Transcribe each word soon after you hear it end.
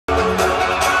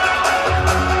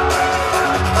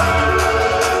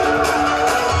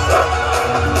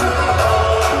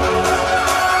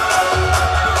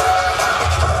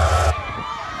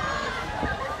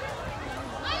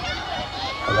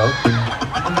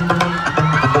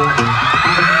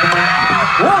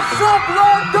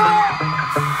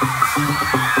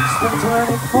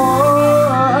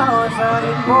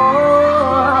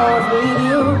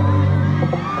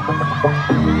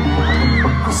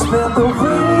spent the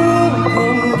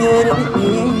weekend getting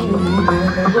even.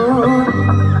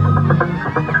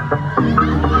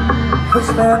 We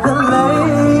spent the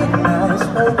late nights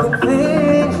making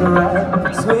things right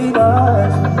between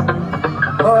us.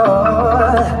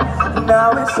 Oh,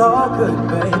 now it's all good,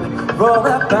 babe. Roll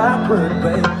that backward,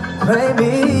 babe. Play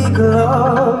me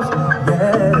close,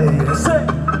 yeah. Say,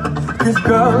 'cause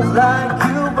girls like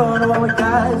you run away with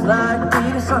guys like me.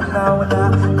 So now when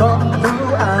I come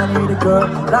through, I need a girl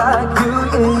like you,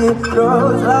 yeah.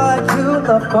 Girls like you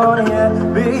love funny, yeah.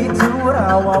 Me do what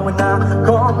I want when I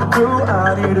come through.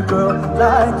 I need a girl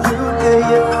like you,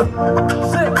 yeah, yeah.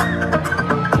 Say,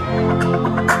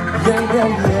 yeah, yeah,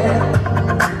 yeah.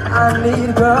 I need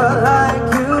a girl like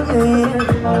you, yeah.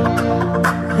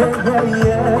 Yeah, yeah,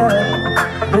 yeah.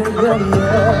 Yeah, yeah,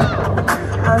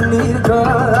 yeah. I need a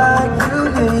girl like you,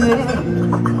 yeah.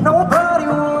 Nobody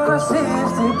wanna see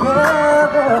us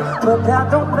together, but that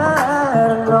don't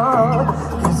matter, no.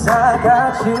 'Cause I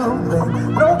got you, babe.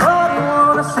 Nobody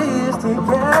wanna see us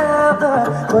together,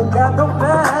 but that don't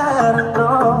matter,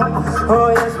 no. Oh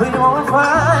yes, we won't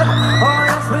fight. Oh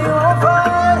yes, we won't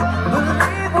fight.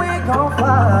 Believe we gon'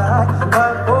 fight.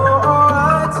 Fight for our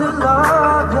right to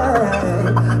love,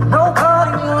 yeah.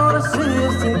 Nobody wanna see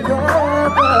us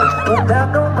together, but that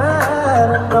don't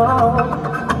matter, no.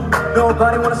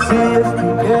 Nobody wanna see us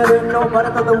together. Nobody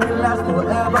thought that we last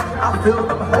forever. I feel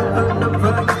the hope and the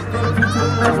burn. The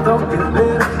future don't get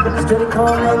better. And instead of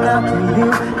coming after you,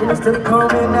 and instead of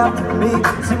coming after me,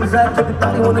 seems like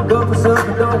everybody wanna go for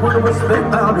something, don't wanna respect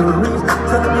boundaries.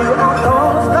 Telling you all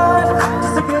those lies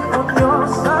just to get on your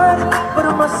side. But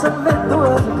I must admit there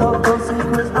was a couple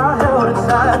secrets I held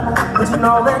inside. But you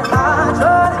know that I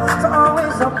tried to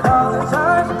always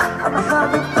apologize. I'm not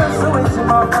having persuasion in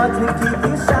my heart to keep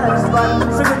you satisfied.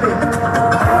 Sing with me.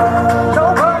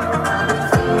 Nobody.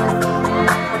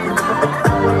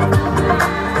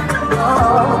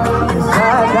 Oh, 'cause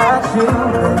I got you.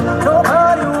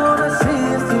 Nobody wanna see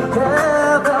us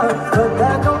together, but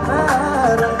that don't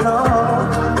matter, no.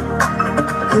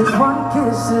 'Cause one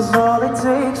kiss is all it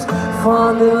takes.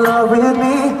 Fall in love with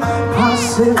me.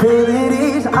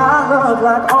 Possibilities, I love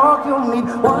like all you need.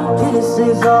 One kiss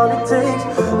is all it takes.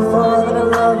 Fall in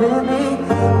love with me.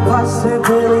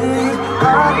 Possibilities,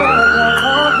 I love like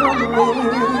all you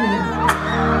need.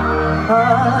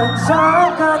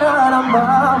 Sangka na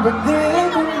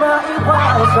mabagay kung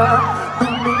maiwasan.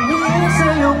 Tumingin sa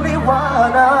iyong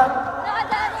liwanag.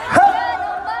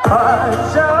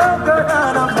 Sangka na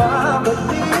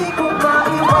mabagay kung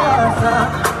maiwasan.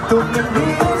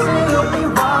 Tumingin sa iyong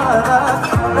liwanag.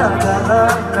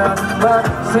 Naghanap na naman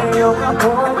sa iyong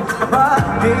apoy.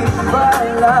 Bakit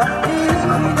pala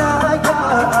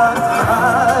hinahayaan?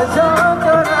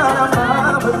 Sangka na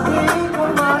mabagay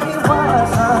kung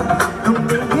maiwasan.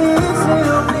 Tumingin sa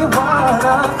iyong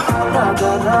liwanag.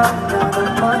 Naghanap na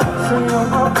naman sa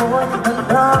iyong apoy.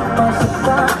 Hanggang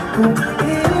masaktan kung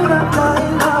di na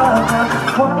kailangan.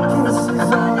 One kiss is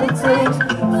all it takes.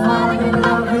 Fall in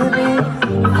love with me.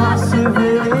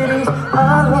 Possibilities,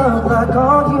 I love like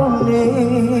all you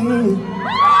need.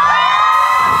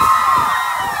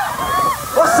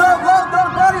 What's up, London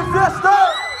Body Fiesta?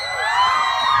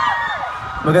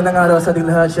 Magandang araw sa ating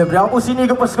lahat. Siyempre, ako po si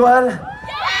Inigo Pascual.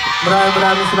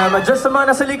 Maraming salamat. Just sa mga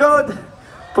nasa likod,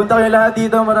 punta kayo lahat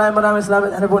dito. Maraming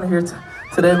salamat. Everyone here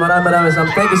today, maraming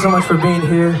salamat. Thank you so much for being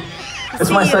here. It's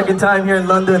my second time here in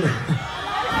London.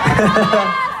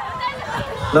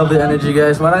 Love the energy,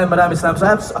 guys. Maraming salamat. So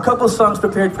I have a couple songs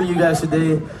prepared for you guys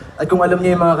today. At kung alam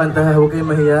niyo yung mga kanta, huwag kayong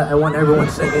mahiya. I want everyone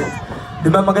to sing it. Di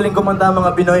ba magaling kumanta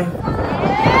mga Pinoy?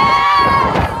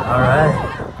 Alright.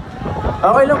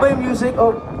 Okay lang ba yung music?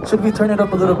 Or should we turn it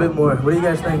up a little bit more? What do you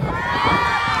guys think?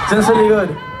 Diyan sa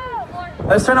likod.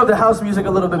 Let's turn up the house music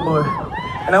a little bit more.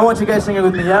 And I want you guys singing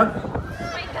with me, yeah?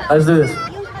 Let's do this.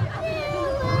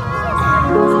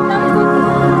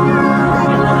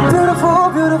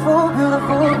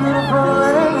 Beautiful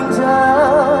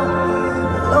angel,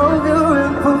 love your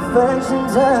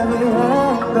imperfections every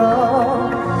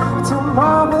angle.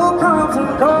 Tomorrow comes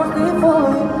and goes before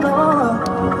you know.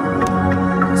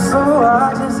 So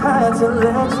I just had to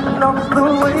let you know the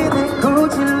way that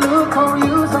Gucci look on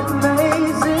you's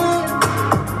amazing.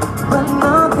 But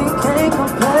nothing can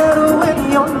compare to when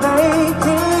you're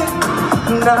naked.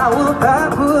 Now we're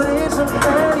backward in some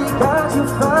petty got you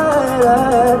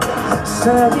fired.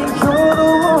 Said you're the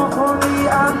one for me,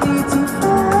 I need to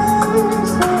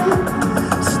face it.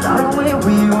 Starting when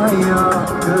we were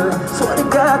younger, swear to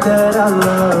God that I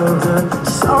loved her.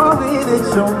 Sorry that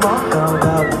your mom found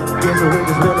out. Guess we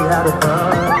just really had a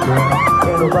fun, yeah.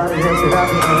 Ain't nobody else that I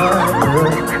can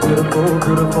under.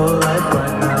 Beautiful life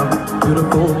right now.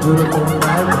 Beautiful, beautiful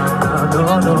night right now.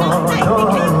 No, no, no.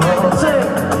 Sing.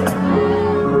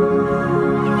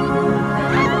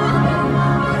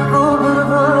 Oh,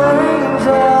 beautiful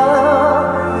angel,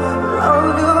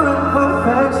 oh, your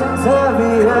imperfections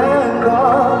every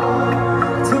angle.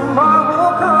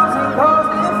 Tomorrow comes and goes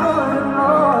before you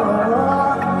know.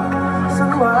 So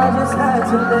I just had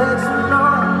to let you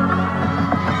know.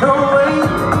 The way you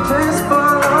just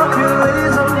fall off you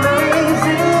is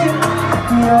amazing.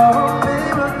 You're a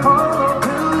miracle, a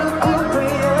beautiful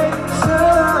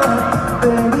creation.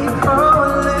 Baby, come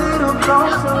a little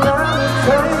closer, let me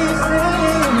taste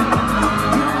it.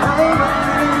 You made my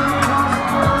dream come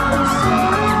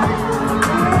true.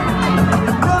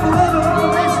 Never ever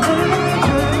always need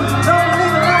you. Don't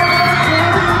leave it like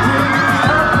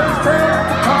I can't stand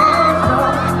the cause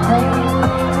of pain.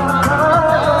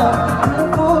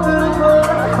 Beautiful, beautiful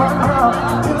life right now.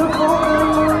 Beautiful,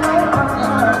 beautiful life right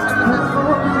now.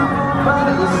 Beautiful, beautiful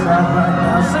body right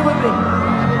now. Sing with me.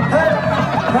 Hey,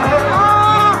 hey.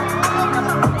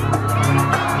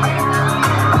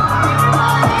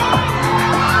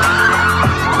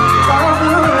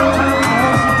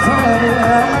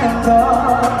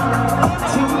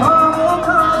 Tomorrow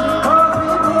comes and goes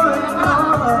before you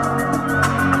know.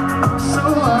 So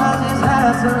I just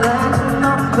had to let you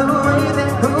know. The way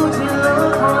that Gucci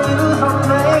looks for you is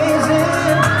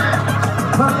amazing.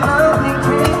 But nothing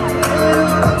can get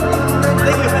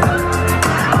it.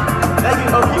 Thank you,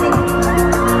 Oki.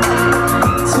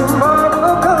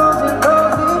 Tomorrow comes and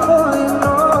goes before you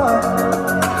know.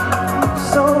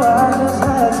 So I just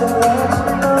had to let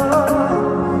you know.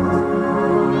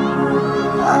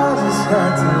 I just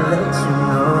had to let you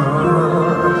know.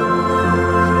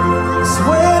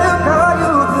 Swear to God,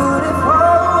 you're beautiful.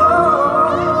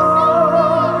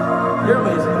 You're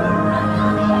amazing.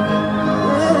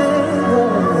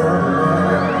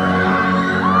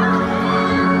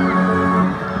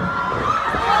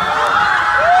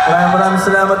 Maraming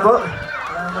salamat po.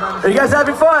 Are you guys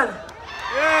having fun?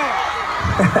 Yeah!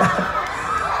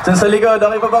 Diyan sa likod,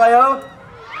 okay pa ba kayo?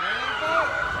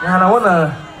 Man, I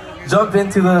wanna jump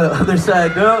into the other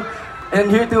side, no?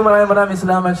 And here too, maraming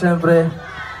salamat syempre.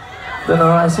 Don't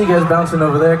know, I see you guys bouncing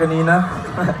over there kanina.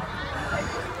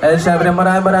 And syempre,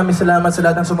 maraming salamat sa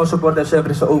lahat ng sumusuporta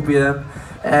syempre sa OPM.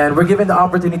 And we're given the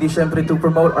opportunity syempre to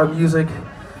promote our music.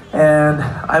 And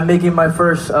I'm making my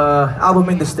first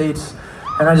album in the States.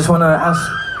 And I just wanna ask,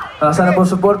 sana po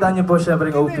supportan niyo po syempre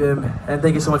yung OPM. And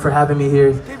thank you so much for having me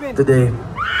here today.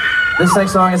 This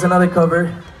next song is another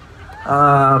cover.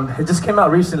 It just came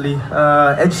out recently.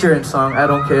 Ed Sheeran's song, I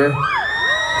Don't Care.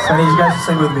 So I need you guys to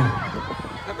sing with me.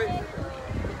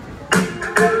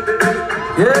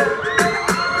 Yeah.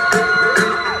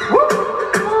 Woo.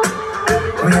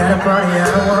 We had a party I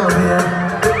don't wanna be at,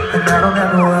 and I don't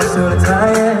have no else to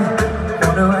tie in.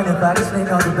 Wondering if I can sneak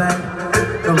on the back.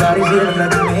 Nobody's here to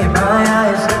look me in my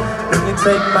eyes. When you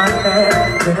take my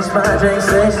hand, finish my drink,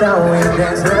 say shall we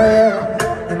dance? Yeah.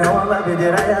 You know I love you,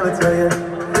 did I ever tell you?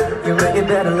 You make it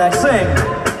better like sing.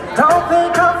 Don't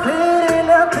think I'm fitting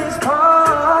at this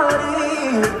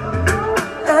party.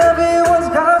 Everyone's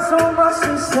got so much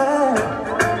to say.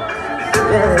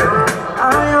 Yeah,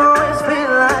 I always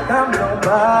feel like I'm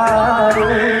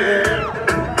nobody.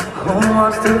 Who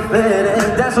wants to fit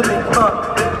in? Dance with me, come on.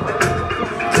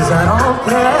 Cause I don't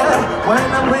care when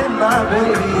I'm with my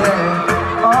baby,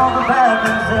 yeah. All the bad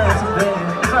things that's a bit.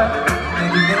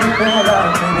 Maybe maybe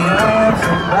I am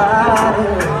somebody.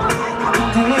 I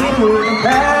can deal with the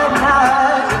bad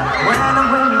nights when I'm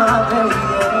with my baby,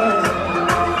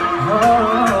 yeah.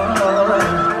 Oh,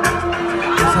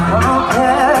 cause I don't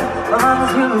care, long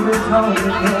as you is home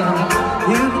again.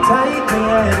 You can take me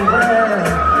anywhere.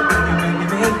 You make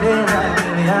me feel like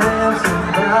maybe I am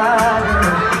somebody.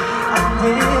 I can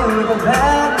deal with the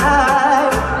bad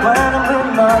nights when I'm with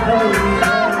my baby,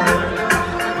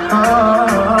 yeah.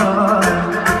 Oh.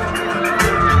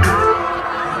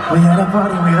 We had a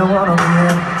party we don't wanna be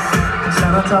in.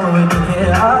 Shout out to all we can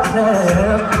get out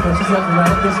there. But she's left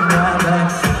right this and right back.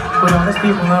 But all these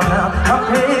people around, I'm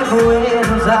people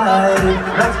with anxiety.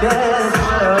 Let's get it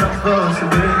where I'm supposed to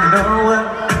be. You know what?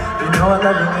 You know I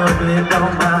love you, but it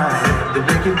don't mind. They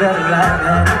make it better like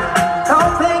that.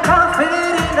 Don't think I'm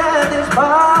fitting at this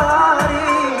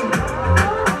party.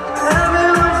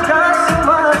 Everyone's got so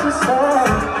much to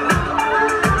say.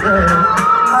 Yeah.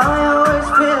 I always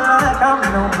feel like I'm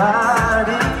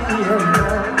nobody, yeah.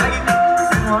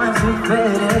 I want to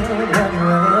fit in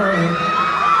anyway.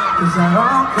 Cause I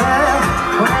don't care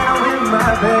when I'm with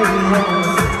my baby, yeah.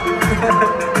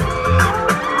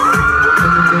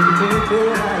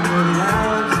 Baby, I really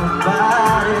am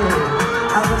somebody.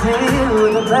 I can deal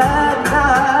with the bad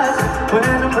nights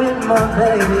my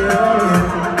baby, I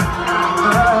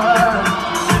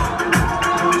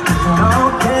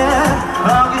don't care,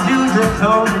 long as you just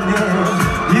hold me near.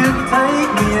 You can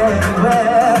take me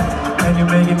anywhere, and you're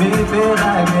making me feel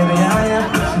like maybe I am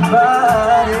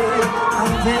somebody. I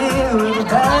deal with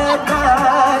a bad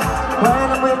night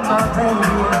when I'm with my baby.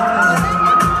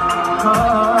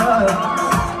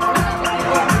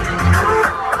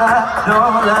 I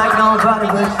don't like nobody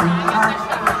but you.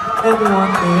 Everyone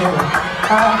here.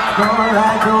 I don't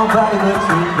like nobody but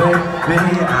you,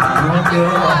 baby. I don't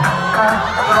care. I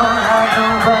don't like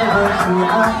nobody but you.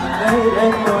 I hate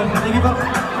everyone.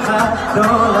 I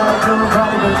don't like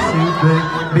nobody but you,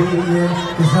 baby. Yeah,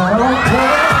 'cause I don't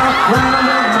care when I'm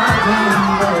in my baby.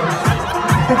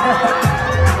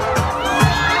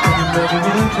 You're making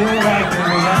me feel like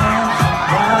maybe I'm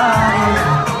somebody.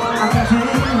 I can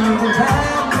give you the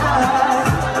time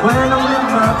when I'm with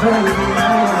my baby.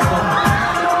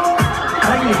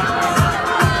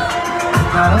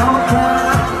 I don't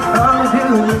care, long as you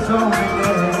just hold me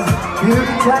there. You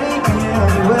can take me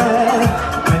anywhere,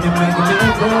 when you're making me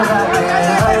feel like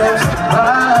I am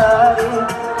somebody.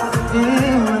 I can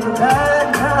deal with the bad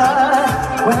night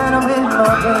when I'm with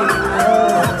my baby.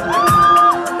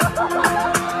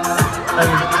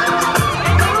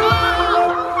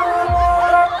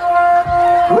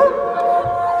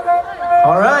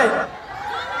 Alright!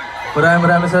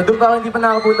 Maraming sa doon pa ako hindi pa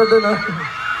nakapunta doon, no?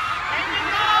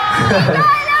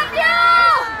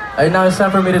 Ay, now it's time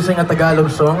for me to sing a Tagalog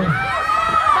song.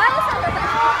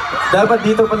 Dapat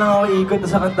dito pa lang ako iikot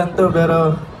sa kantang to,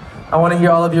 pero I wanna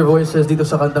hear all of your voices dito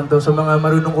sa kantang to. Sa mga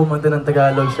marunong kumanta ng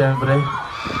Tagalog, syempre.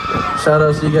 Shout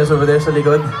out to you guys over there sa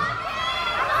likod.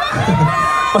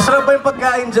 Masarap ba yung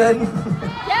pagkain dyan?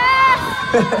 Yes!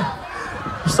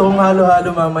 Gusto kong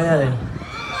halo-halo mamaya eh.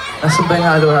 Nasaan ba yung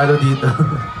halo-halo dito?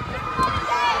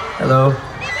 Hello?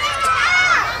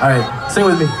 Alright, sing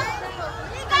with me.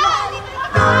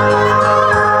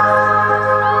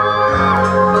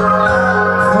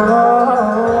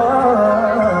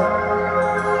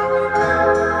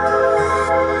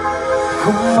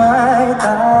 Kung may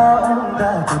taong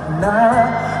dapat na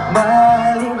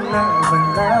mahalin ng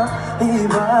walang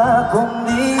iba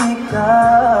kundi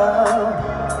ikaw,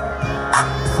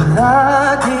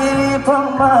 palagi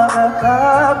pang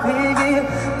makakapigil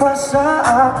pa sa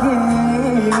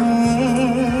akin.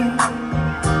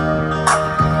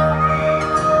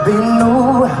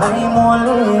 Binuhay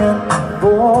muli ang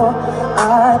takbo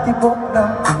at tibok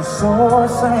ng puso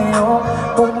sa'yo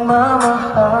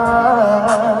pagmamahal.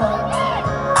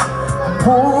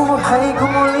 Buhay ko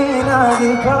muli na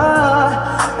di ka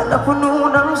na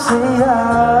puno ng saya.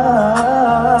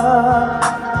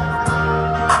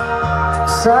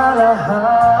 Sa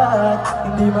lahat,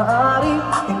 hindi maaring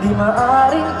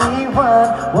iwan.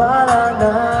 Wala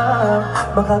na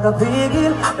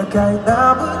makakapigil na kahit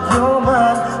nabagyo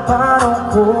man. Paano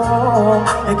kung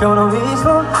ikaw na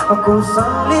mismo ang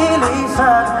kusang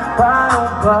lilisan? Paano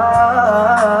ba?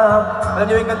 Alam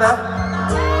niyo yung kanta?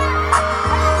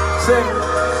 Sing!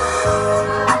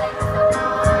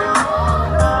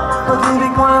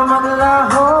 Pag-ibig mo na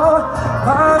maglaho,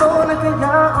 paano na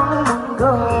kaya ang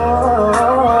mundo?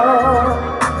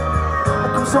 At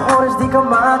kung sa oras di ka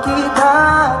makita,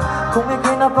 kung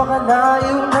ika'y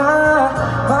napakalayo na,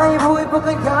 may buhay pa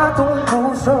kaya tong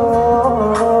puso?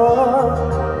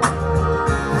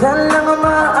 Yan lang ang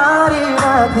maaari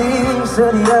nating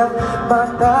sariyang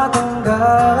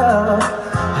matatanggap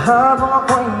habang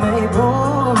ako'y may buhay.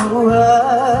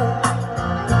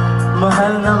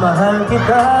 Mahal na mahal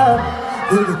kita,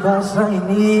 higit pa sa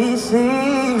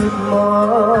iniisip mo.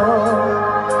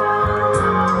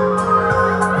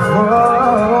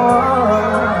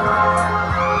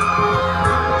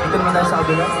 Dito naman tayo sa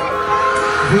kabila.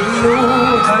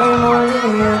 Binuhay mo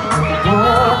liit mo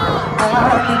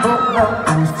at tibok ng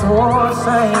puso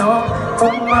sa'yo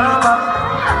pagmamahal.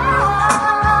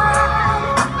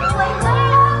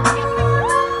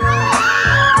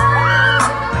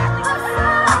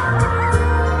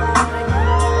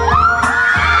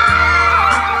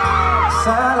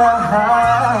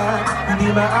 Hindi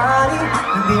maaring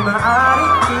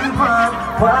iwan.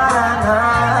 Wala na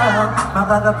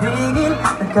makakapigil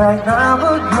na kahit na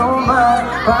magluman.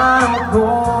 Paano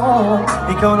kung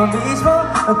ikaw na mismo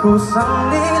ang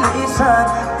kusang lilisan?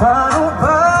 Paano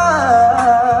ba?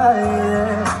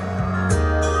 Yeah.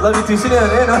 Love you too, sino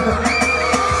yan eh, no?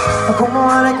 Kung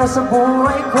mawalay ka sa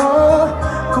buhay ko,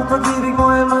 kung pag-ibig mo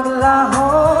ay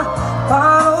maglaho,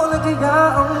 paano na kaya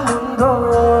ang mundo?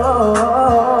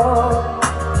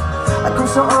 At kung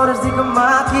sa oras di ka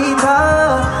makita,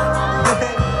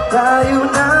 tayo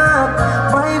na,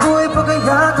 may buhay pa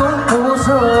kaya tong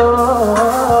puso?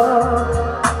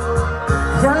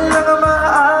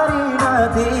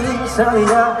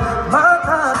 saya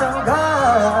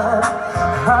matatanggap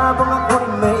habang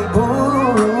ako'y may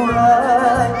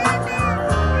buhay.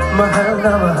 Mahal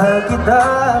na mahal kita,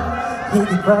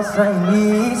 higit pa sa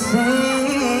inisip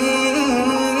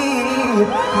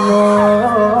mo.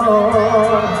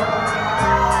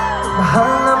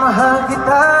 Mahal na mahal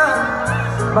kita,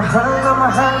 mahal na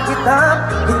mahal kita,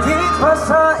 higit pa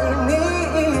sa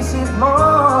iniisip mo.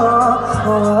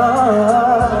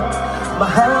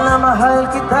 Mahal na mahal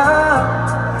kita,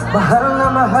 mahal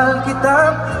na mahal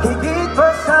kita, higit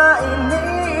pa sa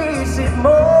iniisip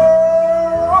mo.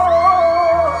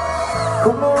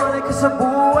 Kung mawalay ka sa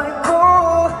buhay ko,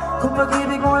 kung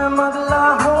pag-ibig mo ay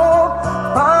maglaho,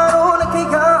 paano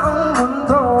nagkaya ang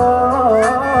mundo?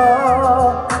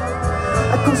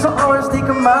 At kung sa oras di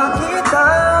ka makita,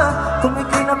 kung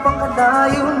ika'y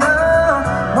napakalayo na,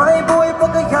 may buhay pa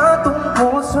kaya tong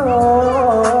puso?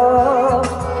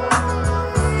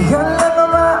 Yan lang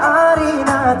ang maaari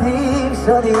natin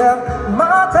sa diyang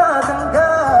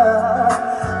matatanggap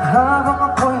habang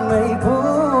ako'y may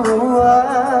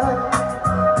buhay.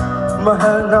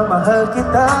 Mahal na mahal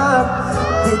kita,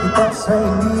 di kita sa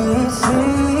inisip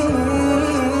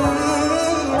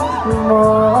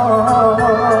mo.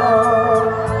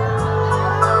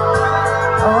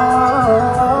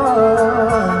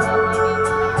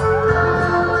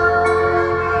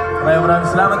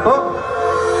 Maraming salamat po.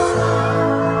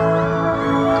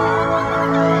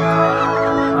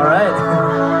 Alright.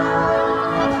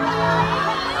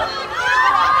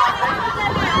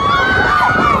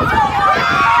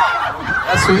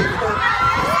 That's sweet.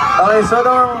 Okay, so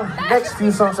itong next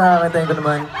few songs na kakatayin ko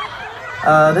naman.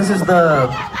 This is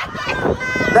the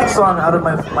next song out of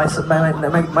my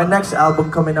next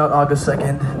album coming out August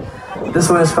 2nd.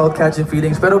 This one is called Catching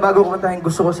Feelings. Pero bago kumantahin,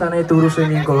 gusto ko sana ituro sa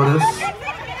inyo yung chorus.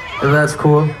 If that's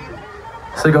cool.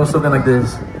 So it goes something like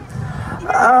this.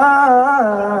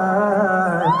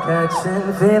 I'm catching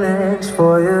feelings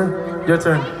for you. Your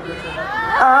turn.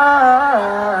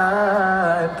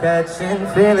 I'm catching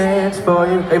feelings for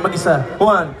you. Hey, mag-isa.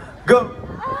 1, go!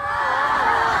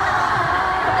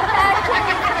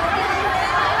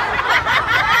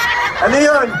 Ano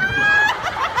yun?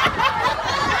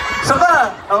 Saka!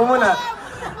 Ako muna.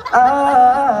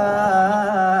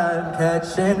 I'm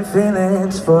catching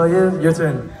feelings for you. Your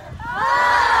turn.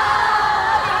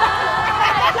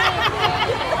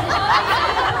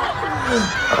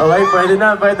 Okay, pwede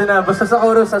na, pwede na. Basta sa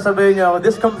chorus, sasabihin niyo ako.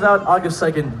 This comes out August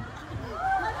 2nd.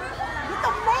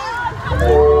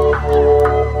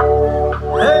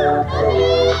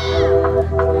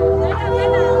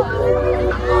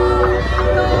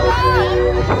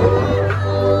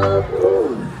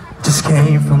 Just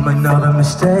came from another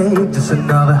mistake, just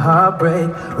another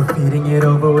heartbreak. Repeating it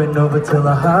over and over till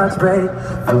our hearts break.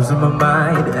 Losing my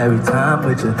mind every time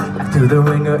with you. Through the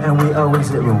ringer and we always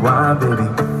hit rewind, baby.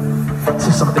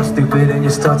 Say something stupid and you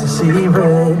start to see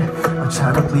red. I'm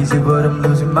trying to please you but I'm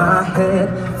losing my head.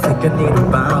 Think I need a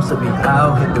bounce, let me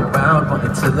out, hit the ground, run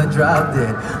until I drop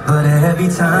dead. But every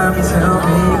time you tell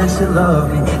me that you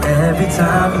love me, every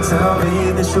time you tell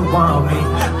me that you want me,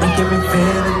 making me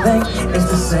feel the thing, it's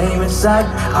the same inside.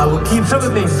 I will keep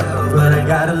showing things, but I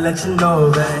gotta let you know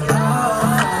that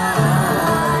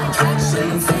I'm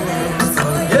catching feelings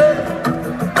for you.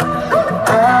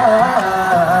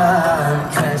 I'm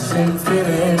catching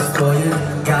feelings for you.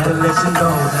 Gotta let you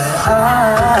know that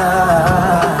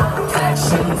I'm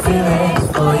catching feelings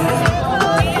for you.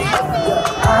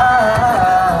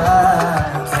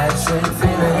 I'm catching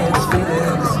feelings,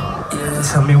 feelings.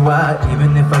 Tell me why,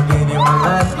 even if I gave you my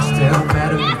life, you still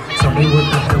mad at me. Tell me what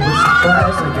the hell was the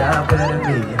price I got better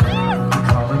than me. You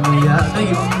calling me out, no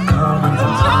you don't know me.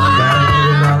 Gotta get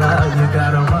it all out, you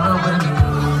gotta run with me.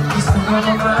 You still on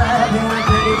my mind, you ain't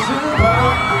ready to go.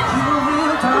 You don't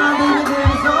need time, even if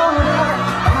it's all right.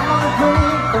 I wanna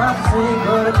think, I'm saying,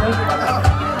 but I think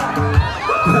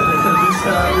but every time you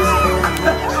say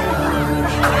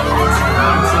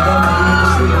I'm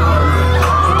telling you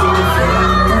making me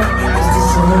feel it's the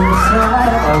same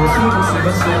inside. I was even see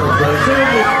myself, but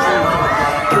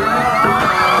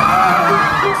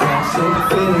catching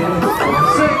feelings for you.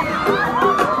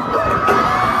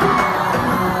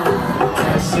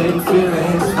 Catching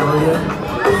feelings for you.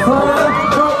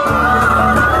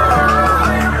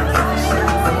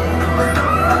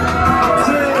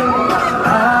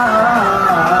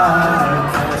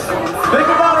 Think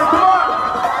about it, come on!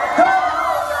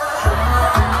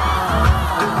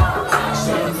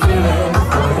 Catching feelings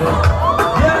for you.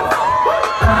 Yeah!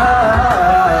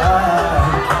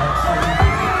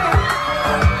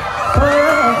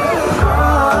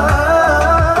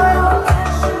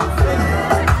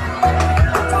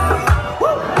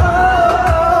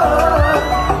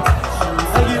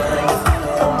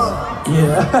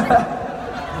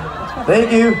 Thank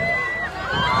you.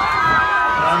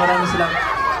 Maraming salamat.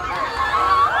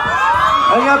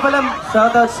 Ay nga pala,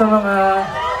 shoutout sa mga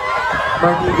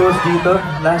Inigos dito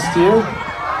last year.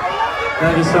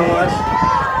 Thank you so much.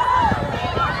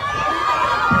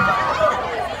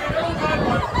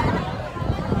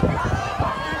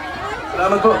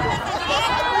 Salamat po.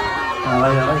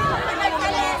 Okay.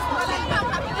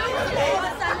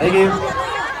 Thank you.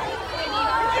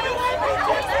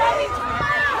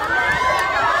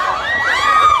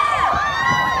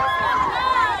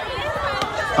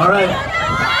 Alright.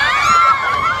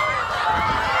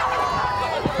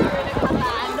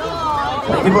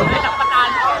 Thank you po.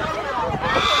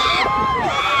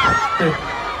 Okay.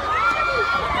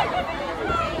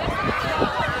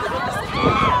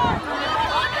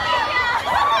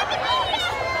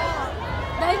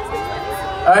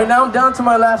 Alright, now I'm down to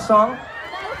my last song.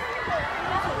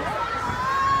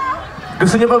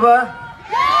 Gusto niyo pa ba?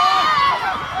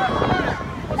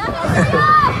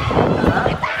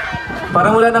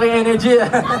 Parang wala na kayong energy.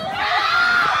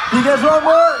 You guys want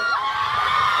more?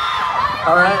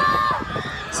 Alright.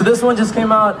 So this one just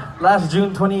came out last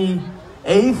June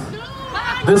 28th.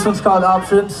 This one's called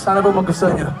Options. Sana po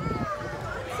magustuhan niyo.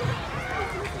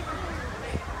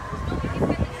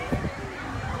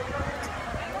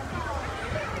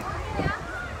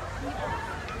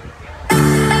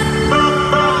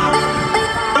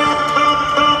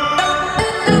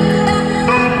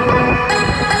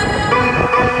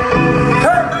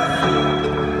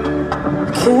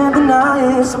 Can't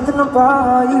deny it, something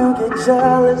about you get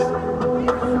jealous.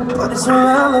 But it's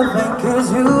irrelevant,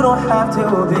 cause you don't have to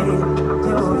be.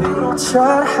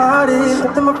 Try to hide it,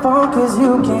 shut them up on, cause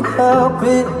you can't help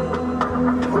it.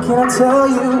 What can I tell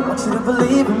you? Want you to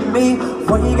believe in me.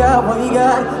 What you got,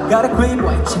 gotta creep.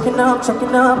 Why you checking up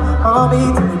on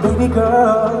me? Tell me, baby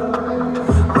girl,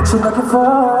 what you looking for?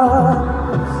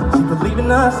 You believe in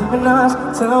us,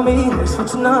 tell me, you're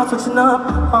switching up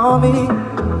on me.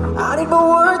 I need my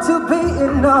word to be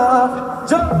enough.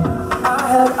 Jump. I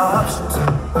had options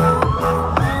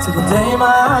till the day my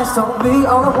eyes told me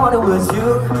all I wanted was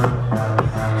you.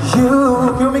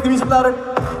 Can you make the music louder?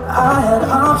 I had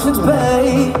options,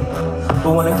 babe,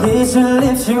 but when I kissed your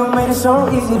lips, you made it so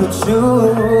easy to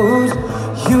choose.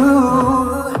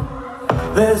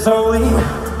 There's only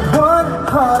one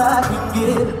heart I can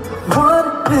give,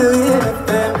 1 billion of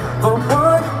them, but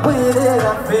one with it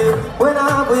I feel when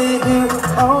I'm with you.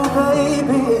 Oh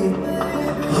baby,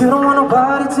 you don't want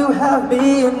nobody to have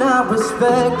me, and I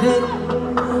respect it.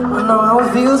 I know how it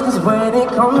feels, cause when it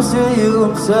comes to you,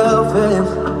 I'm selfish.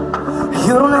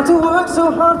 You don't have to work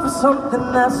so hard for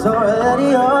something that's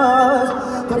already yours,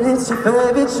 but it's your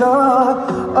favorite chore.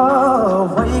 Oh,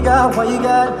 what you got,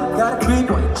 gotta creep.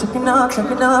 Why you checking up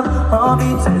on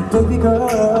me? Tell me, baby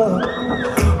girl,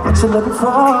 what you looking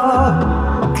for?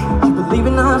 Believe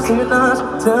in us,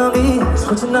 tell me,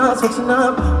 switching up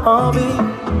on me.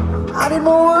 I need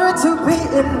more word to be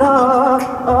enough.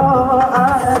 Oh,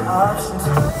 I had options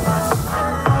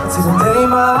till the day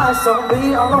my eyes told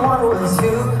me all I wanted was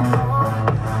you.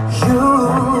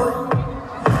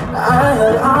 I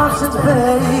had options,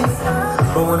 babe,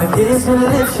 but when I kissed your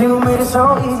lips, you made it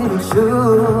so easy to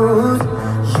choose.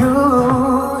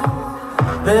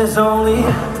 There's only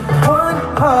one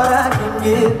heart I can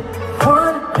give,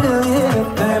 1 billion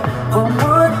of them, but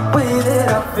one way that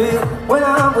I feel when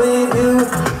I'm with you.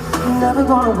 Never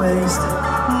gonna waste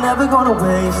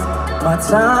my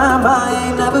time. I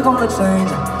ain't never gonna change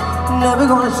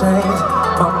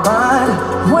my mind.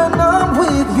 When I'm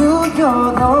with you,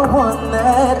 you're the one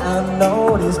that I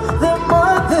notice. Them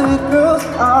other girls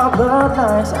are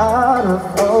bloodlines out of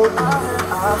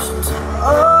focus.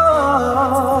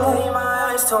 Oh,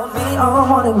 my eyes told me all I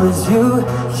wanted was you.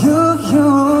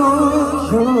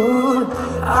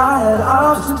 I had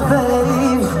options,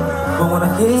 babe, but when I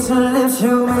kissed your lips,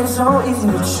 you made it so easy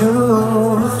to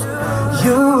choose.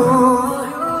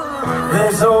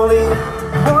 There's only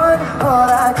one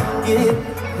heart I can give,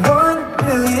 1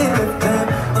 billion of them,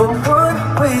 but one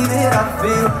way that I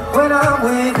feel when I'm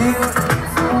with you.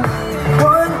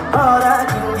 One heart I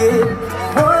can give,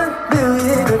 1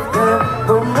 billion of them,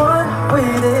 but one way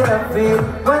that I feel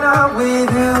when I'm with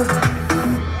you.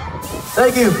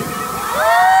 Thank you.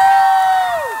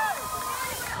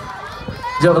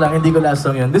 Joke lang, hindi ko last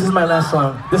song yun. This is my last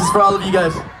song. This is for all of you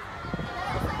guys.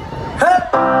 Hey!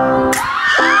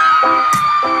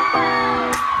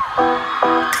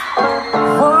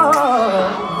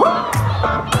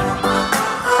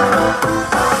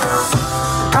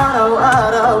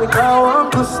 Araw-araw, ikaw ang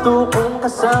gusto kong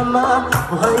kasama.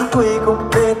 Buhay ko'y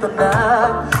kumpleto na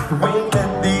tuwing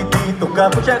nandito ka.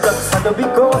 Tsaga-tsaga sa gabi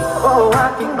ko, o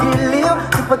aking giliw.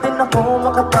 Di pa din ako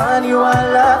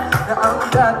makapaniwala na ang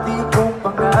dati kong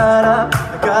pangarap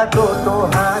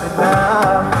nagkatotohanan na.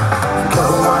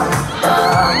 Ikaw ang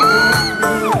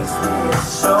tanging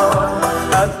inspirasyon,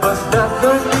 at basta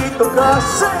nandito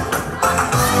kasi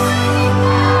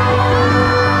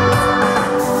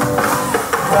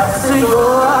sa'yo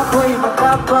ako'y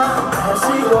matapang, dahil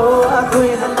sa'yo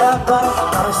ako'y lalaban,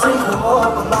 dahil sa'yo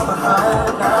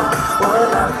pagmamahal na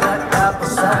walang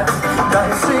katapusan,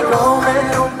 dahil sa'yo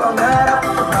mayroong pangarap,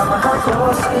 pagmamahal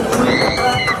ko sa'yo,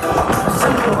 dahil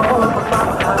sa'yo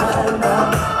pagmamahal na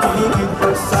higit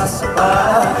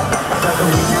pagsasapat,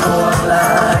 gagawin ko ang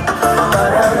lahat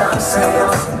para lang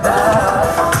sa'yo sundan,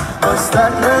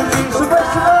 basta't nandito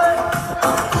sabay-sabay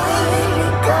ako'y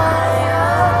liligaya.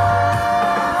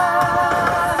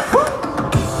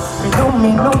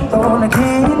 Minuto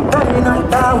naghihintay ng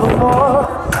tawag mo,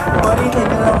 marinig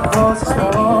ang boses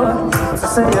mo,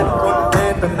 sasaya't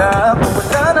kontento na ako.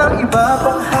 Wala nang iba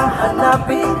pang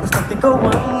hahanapin, basta't ikaw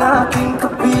ang aking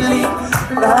kapiling.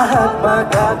 Lahat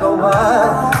magagawa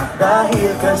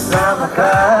dahil kasama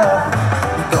ka.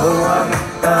 Ikaw ang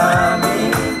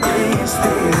tanging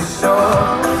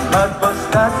inspirasyon, at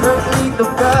basta't nandito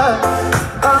ka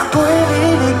ako'y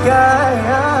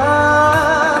liligaya.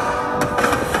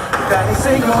 Dahil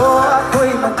sa'yo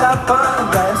ako'y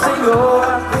matapang, dahil sa'yo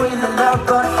ako'y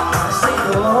lalaban, dahil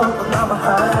sa'yo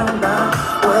pagmamahal na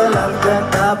walang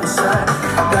katapusan,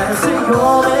 dahil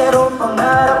sa'yo mayroong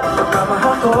pangarap,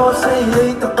 pagmamahal ko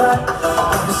sa'yo'y tapat,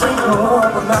 dahil sa'yo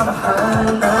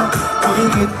pagmamahal na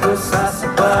higit ko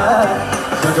sasapat,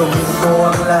 gagawin ko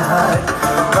ang lahat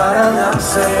para lang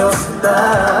sa'yo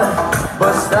sundan,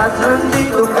 basta't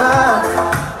nandito ka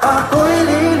ako'y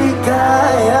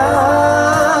liligaya.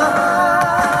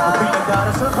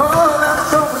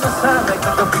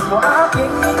 Tanggapin mo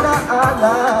aking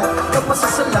inaalay,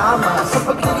 napasasalamat sa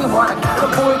pagliliwanag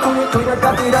ng buhay kong ito'y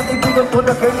nagdati-dati bigang ko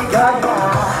na kay ligaya.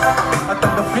 At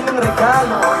tanggapin ang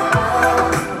regalo,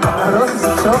 mga roses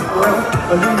at chocolate,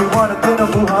 maliliwanag din ang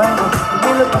buhay mo,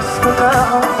 inilabas ko na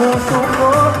ang puso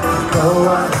mo. Ikaw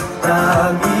ang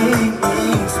tanging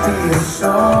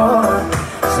inspirasyon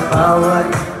sa bawat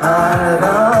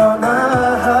araw na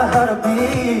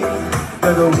haharapin,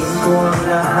 gagawin ko ang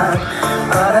lahat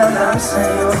para lang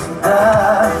sa'yo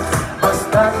sundan,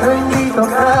 basta't nandito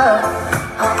ka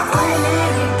ako'y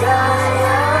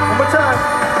liligaya. Kumbasan!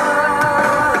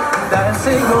 Dahil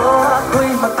sa'yo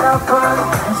ako'y matapang,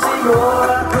 dahil sa'yo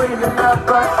ako'y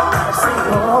lalaban, dahil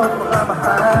sa'yo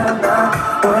pagmamahal na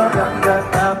walang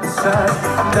katapusan,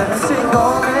 dahil sa'yo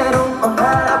mayroong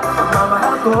pangarap,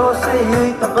 pagmamahal ko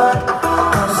sa'yo'y tapat,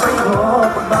 dahil sa'yo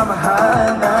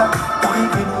pagmamahal na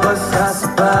higit pa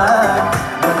sasapat,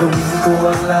 gagawin ko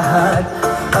ang lahat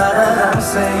para lang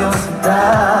sa'yo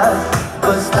sundan,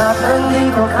 basta't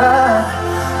nandito ka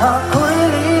ako'y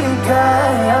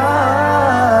liligaya.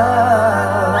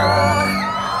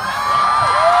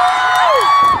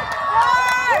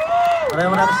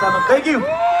 Maraming maraming salamat. Thank you!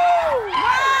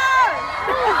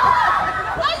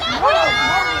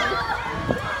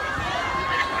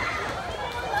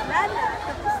 Lala,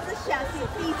 tapos na siya. Si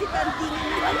Casey Tandini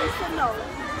naman yung sunog.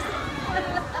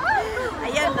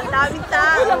 Ayan, ang daming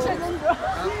tao.